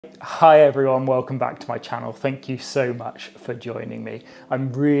Hi everyone, welcome back to my channel. Thank you so much for joining me.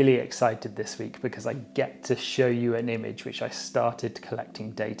 I'm really excited this week because I get to show you an image which I started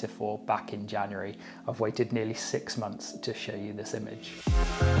collecting data for back in January. I've waited nearly 6 months to show you this image.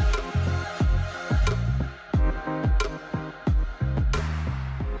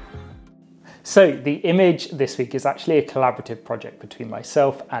 So the image this week is actually a collaborative project between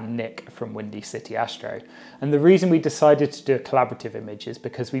myself and Nick from Windy City Astro. And the reason we decided to do a collaborative image is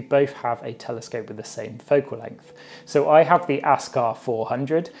because we both have a telescope with the same focal length. So I have the Askar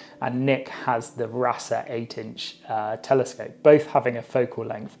 400 and Nick has the RASA 8-inch telescope, both having a focal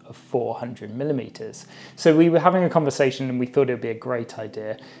length of 400 millimeters. So we were having a conversation and we thought it would be a great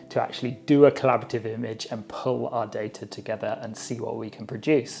idea to actually do a collaborative image and pull our data together and see what we can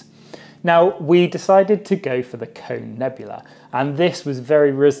produce. Now, we decided to go for the Cone Nebula, and this was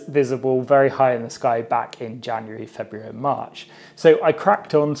very visible, very high in the sky back in January, February and March. So I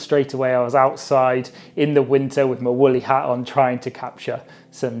cracked on straight away. I was outside in the winter with my woolly hat on trying to capture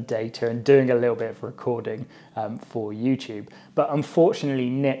some data and doing a little bit of recording for YouTube. But unfortunately,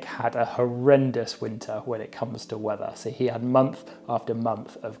 Nick had a horrendous winter when it comes to weather. So he had month after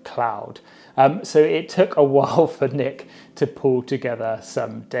month of cloud. So it took a while for Nick to pull together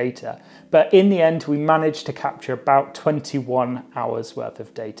some data. But in the end, we managed to capture about 21 hours worth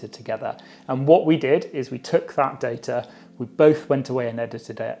of data together. And what we did is we took that data, we both went away and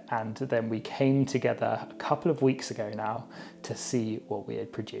edited it, and then we came together a couple of weeks ago now to see what we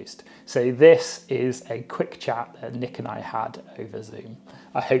had produced. So this is a quick chat that Nick and I had over Zoom.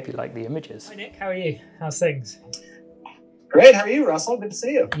 I hope you like the images. Hi Nick, how are you? How's things? Great, how are you, Russell? Good to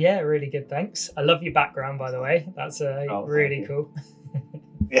see you. Yeah, really good, thanks. I love your background, by the way. That's really cool.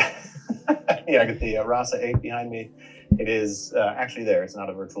 Yeah, yeah, I got the RASA 8 behind me. It is actually there. It's not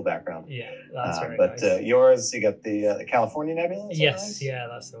a virtual background. Yeah, that's very nice. But yours, you got the California Nebula? Yes, right? Yeah,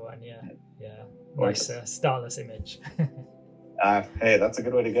 that's the one, yeah. Nice starless image. Hey, that's a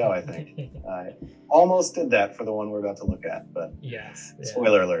good way to go, I think. I almost did that for the one we're about to look at, but yes. Yeah.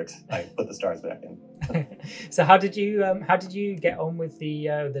 Spoiler alert, I put the stars back in. So how did you get on with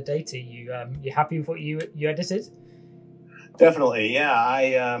the data? You happy with what you edited? Definitely,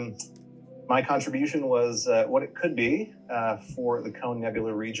 yeah. My contribution was what it could be for the Cone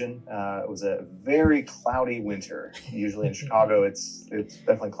Nebula region. It was a very cloudy winter. Usually in Chicago, it's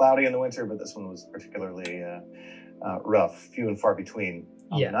definitely cloudy in the winter, but this one was particularly rough, few and far between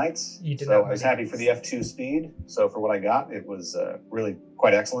on the nights. So I was happy for the f2 speed. So for what I got, it was really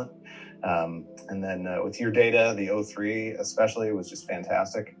quite excellent. And then with your data, the O3 especially was just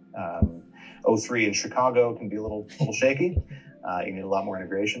fantastic. O3 in Chicago can be a little shaky. You need a lot more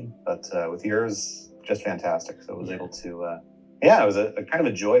integration, but with yours, just fantastic. So I was able to, it was a kind of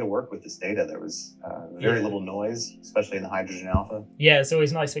a joy to work with this data. There was very little noise, especially in the hydrogen alpha. Yeah, it's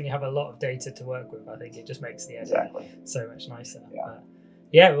always nice when you have a lot of data to work with. I think it just makes the edit so much nicer.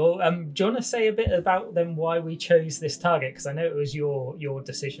 Yeah. Well, do you want to say a bit about then why we chose this target? Because I know it was your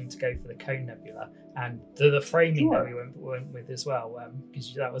decision to go for the Cone Nebula and the framing that we went with as well,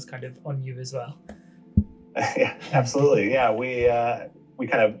 because that was kind of on you as well. Yeah, absolutely. Yeah, we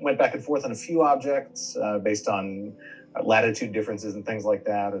kind of went back and forth on a few objects based on latitude differences and things like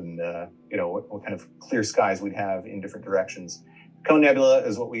that, and what kind of clear skies we'd have in different directions. Cone Nebula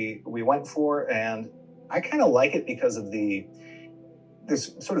is what we went for, and I kind of like it because of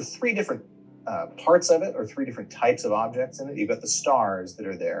there's sort of three different parts of it, or three different types of objects in it. You've got the stars that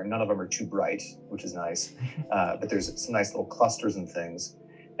are there. None of them are too bright, which is nice, but there's some nice little clusters and things.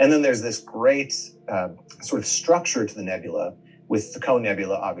 And then there's this great sort of structure to the nebula with the Cone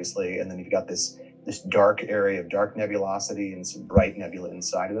Nebula, obviously, and then you've got this dark area of dark nebulosity and some bright nebula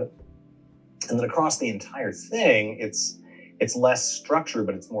inside of it. And then across the entire thing, it's less structure,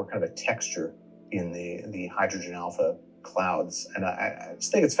 but it's more kind of a texture in the hydrogen alpha clouds. And I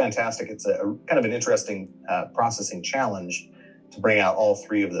just think it's fantastic. It's a kind of an interesting processing challenge to bring out all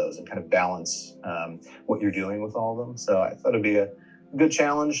three of those and kind of balance what you're doing with all of them. So I thought it'd be a good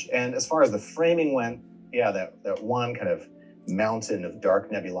challenge. And as far as the framing went, that one kind of mountain of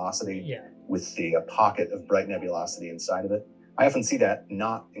dark nebulosity with the pocket of bright nebulosity inside of it. I often see that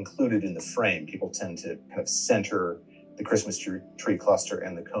not included in the frame. People tend to kind of center the Christmas tree cluster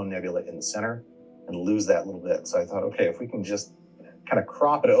and the Cone Nebula in the center and lose that little bit. So I thought, okay, if we can just kind of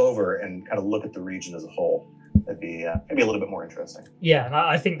crop it over and kind of look at the region as a whole, that'd be maybe a little bit more interesting. Yeah, and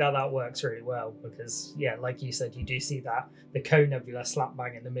I think that works really well because, like you said, you do see that the Cone Nebula slap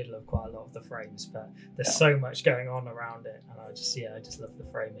bang in the middle of quite a lot of the frames, but there's so much going on around it, and I just love the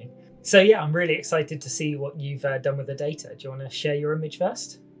framing. So I'm really excited to see what you've done with the data. Do you want to share your image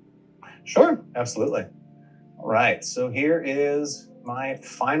first? Sure, absolutely. All right, so here is my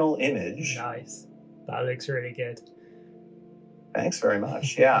final image. Nice. That looks really good. Thanks very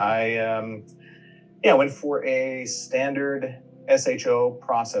much. Yeah, I went for a standard SHO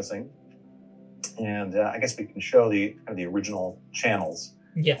processing, and I guess we can show the original channels.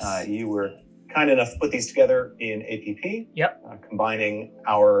 Yes. You were kind enough to put these together in APP. Yep. Combining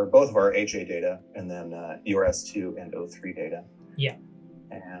both of our HA data and then URS2 and O3 data. Yeah.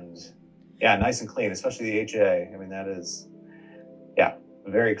 And yeah, nice and clean, especially the HA. I mean, that is, yeah,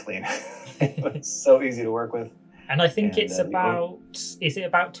 very clean. It's so easy to work with. And I think it's about, is it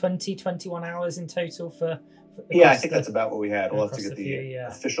about 20, 21 hours in total for yeah, I think that's about what we had. We'll have to get the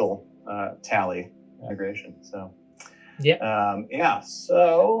official tally integration. So yeah,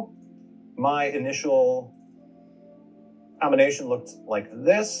 so my initial combination looked like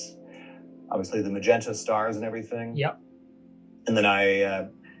this. Obviously the magenta stars and everything. Yep. And then I,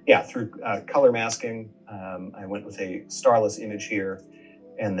 through color masking, I went with a starless image here,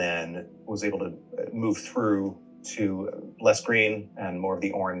 and then was able to move through to less green and more of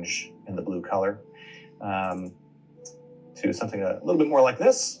the orange and the blue color, to something a little bit more like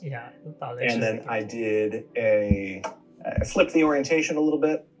this. Yeah. And then I did I flipped the orientation a little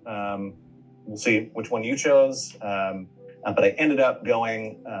bit. We'll see which one you chose. But I ended up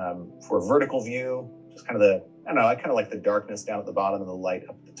going for a vertical view, just kind of I kind of like the darkness down at the bottom and the light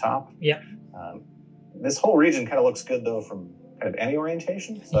up at the top. Yeah. This whole region kind of looks good though from kind of any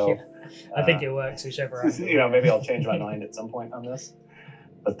orientation. So yeah. I think it works whichever. Maybe I'll change my mind at some point on this.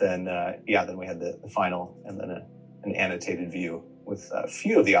 But then, then we had the final and then an annotated view with a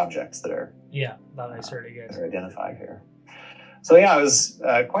few of the objects that are that looks really good. That are identified here. So yeah, I was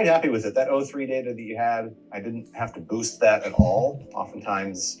quite happy with it. That O3 data that you had, I didn't have to boost that at all.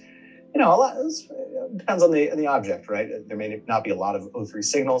 Oftentimes, a lot it depends on the object, right? There may not be a lot of O3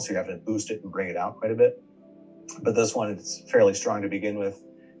 signals, so you have to boost it and bring it out quite a bit. But this one, it's fairly strong to begin with,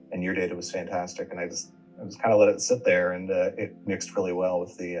 and your data was fantastic. And I just kind of let it sit there, and it mixed really well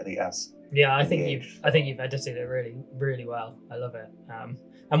with the S. Yeah, I think you've edited it really, really well. I love it.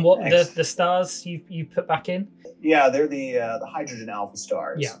 And what the stars you put back in? Yeah, they're the hydrogen alpha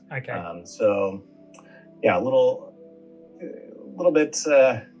stars. Yeah. Okay. So yeah, a little bit.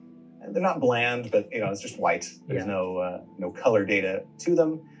 They're not bland, but it's just white. There's no color data to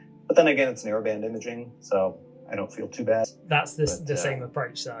them. But then again, it's narrowband imaging, so I don't feel too bad. That's the same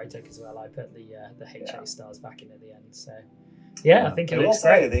approach that I took as well. I put the HA stars back in at the end. So yeah, I think it looks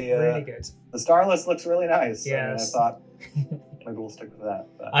great. Really good. The star list looks really nice. Yeah, I thought maybe we'll stick with that.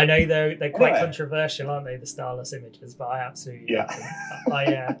 But I know they're quite controversial, aren't they? The starless images, but I absolutely love them.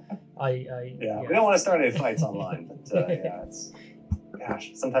 We don't want to start any fights online, but it's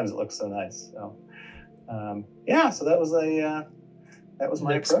sometimes it looks so nice. So so that was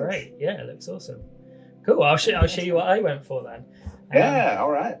my approach. Great. Yeah, it looks awesome. Cool. I'll show you what I went for then.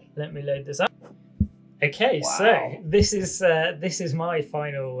 All right. Let me load this up. Okay, so this is my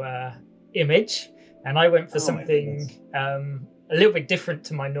final image, and I went for something a little bit different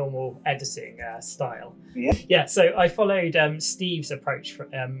to my normal editing style. Yeah. So I followed Steve's approach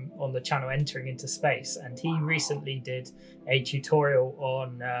on the channel Entering into Space, and he recently did a tutorial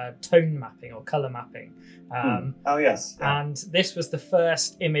on tone mapping or color mapping. Oh yes. And this was the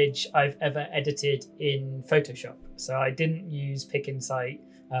first image I've ever edited in Photoshop. So I didn't use Pixinsight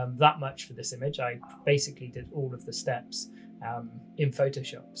that much for this image. I basically did all of the steps in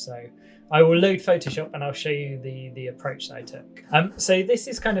Photoshop. So I will load Photoshop and I'll show you the approach that I took. So this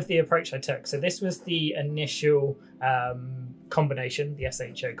is kind of the approach I took. So this was the initial combination, the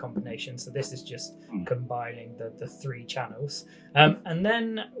SHO combination. So this is just combining the three channels. And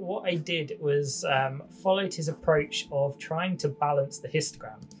then what I did was followed his approach of trying to balance the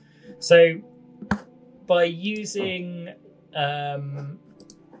histogram. So by using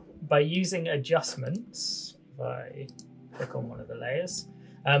adjustments, if I click on one of the layers,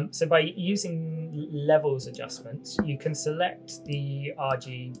 so by using levels adjustments, you can select the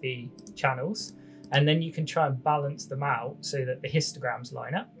RGB channels, and then you can try and balance them out so that the histograms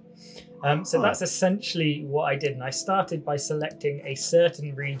line up. So that's essentially what I did, and I started by selecting a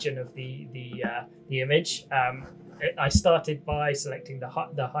certain region of the image. I started by selecting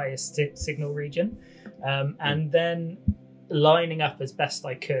the highest signal region, and then lining up as best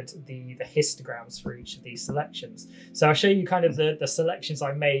I could the histograms for each of these selections. So I'll show you kind of the selections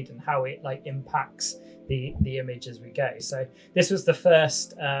I made and how it impacts the image as we go. So this was the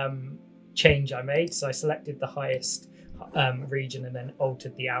first change I made. So I selected the highest region and then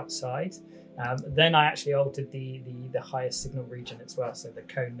altered the outside. Then I actually altered the highest signal region as well, so the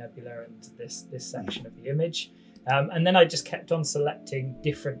Cone Nebula and this section of the image. And then I just kept on selecting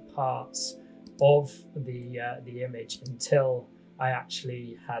different parts of the image until I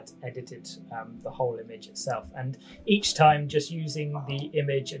actually had edited the whole image itself. And each time just using the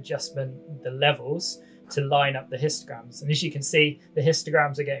image adjustment, the levels, to line up the histograms. And as you can see, the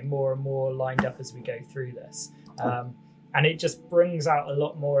histograms are getting more and more lined up as we go through this. And it just brings out a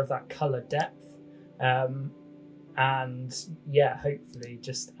lot more of that color depth. And yeah, hopefully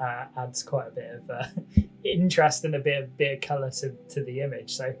just adds quite a bit of interest and a bit of color to the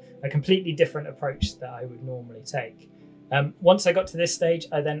image. So a completely different approach that I would normally take. Once I got to this stage,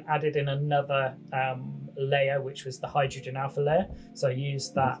 I then added in another layer, which was the hydrogen alpha layer. So I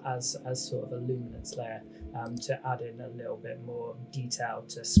used that as sort of a luminance layer to add in a little bit more detail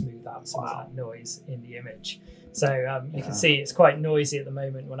to smooth out some of that noise in the image. So you can see it's quite noisy at the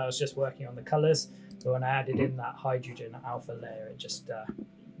moment when I was just working on the colors. But when I added in that hydrogen alpha layer, it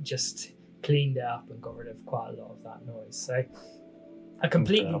just cleaned it up and got rid of quite a lot of that noise. So a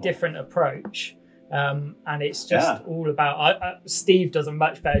completely different approach. And it's just all about, Steve does a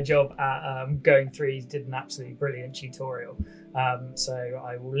much better job at going through. He did an absolutely brilliant tutorial. So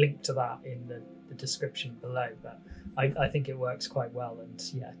I will link to that in the description below, but I think it works quite well, and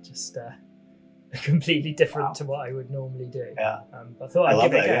yeah, just completely different to what I would normally do. Yeah. But I thought I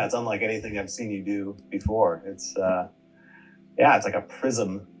love that. Yeah, it's unlike anything I've seen you do before. It's it's like a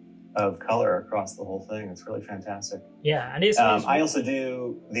prism of color across the whole thing. It's really fantastic. Yeah, and it's I also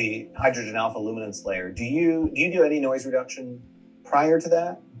do the hydrogen alpha luminance layer. Do you do any noise reduction prior to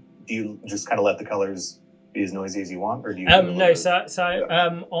that? Do you just kind of let the colors be as noisy as you want, or do you? No.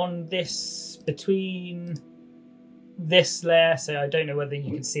 On this, between this layer, so I don't know whether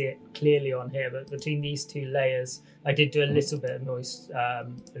you can see it clearly on here, but between these two layers, I did do a little bit of noise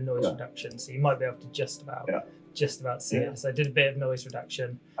reduction. So you might be able to just about see it. So I did a bit of noise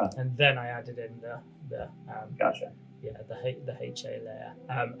reduction, and then I added in the HA layer,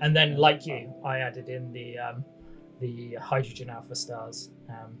 and then like you, I added in the hydrogen alpha stars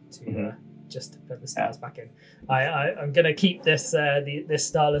to just to put the stars back in. I'm going to keep this this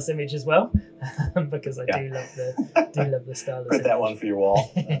starless image as well because I do love the starless. Put that one for your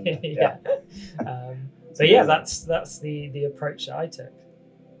wall. And, but yeah, that's the approach that I took.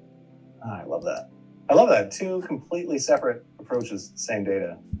 I love that. I love that. Two completely separate approaches, same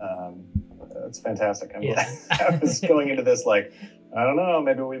data. It's fantastic. I was going into this like, I don't know,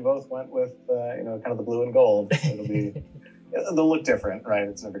 maybe we both went with kind of the blue and gold. They'll look different, right?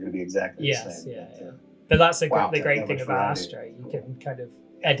 It's never going to be exactly the same. Yeah. But that's the great thing about Astro. You can kind of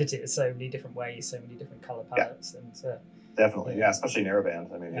edit it so many different ways, so many different color palettes, and definitely, especially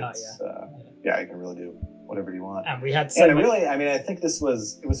narrowband. I mean, you can really do whatever you want. And we had I think it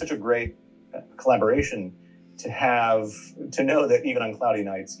was such a great collaboration to know that even on cloudy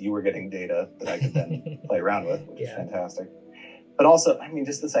nights you were getting data that I could then play around with, which is fantastic. But also, I mean,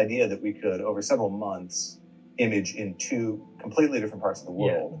 just this idea that we could over several months image in two completely different parts of the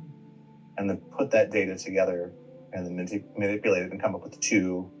world and then put that data together and then manipulate it and come up with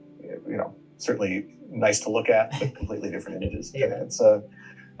two, certainly nice to look at, but completely different images. It's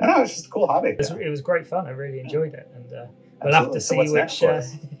it's just a cool hobby. It was great fun. I really enjoyed it, and we'll have to see which.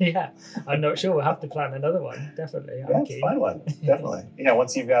 I'm not sure. We'll have to plan another one. Definitely. It's a fun one. Definitely.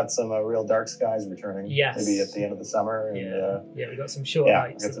 Once you've got some real dark skies returning, maybe at the end of the summer. And, we've got some short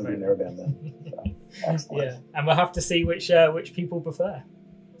nights. Got some good narrowband then. Excellent. And we'll have to see which people prefer.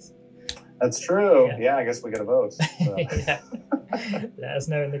 That's true. Yeah, I guess we got to vote. So. Let us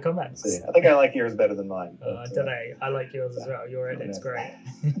know in the comments. See, I think I like yours better than mine. I don't know. I like yours as well. Your edit's great.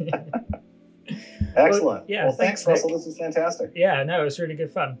 Excellent. Well, thanks, Russell. This was fantastic. Yeah, no, it was really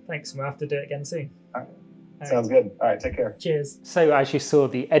good fun. Thanks. We'll have to do it again soon. All right. Sounds good. All right, take care. Cheers. So as you saw,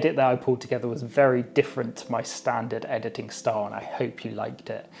 the edit that I pulled together was very different to my standard editing style, and I hope you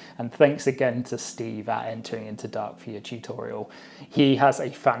liked it. And thanks again to Steve at Entering Into Dark for your tutorial. He has a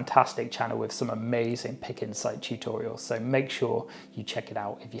fantastic channel with some amazing Pixinsight tutorials, so make sure you check it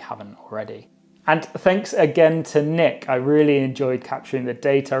out if you haven't already. And thanks again to Nick. I really enjoyed capturing the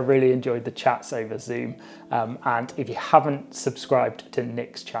data. I really enjoyed the chats over Zoom. And if you haven't subscribed to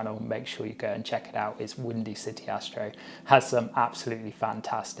Nick's channel, make sure you go and check it out. It's Windy City Astro. Has some absolutely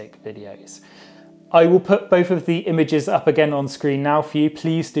fantastic videos. I will put both of the images up again on screen now for you.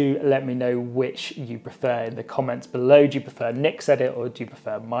 Please do let me know which you prefer in the comments below. Do you prefer Nick's edit or do you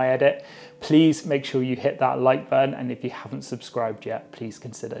prefer my edit? Please make sure you hit that like button, and if you haven't subscribed yet, please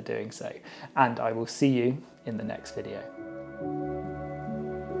consider doing so. And I will see you in the next video.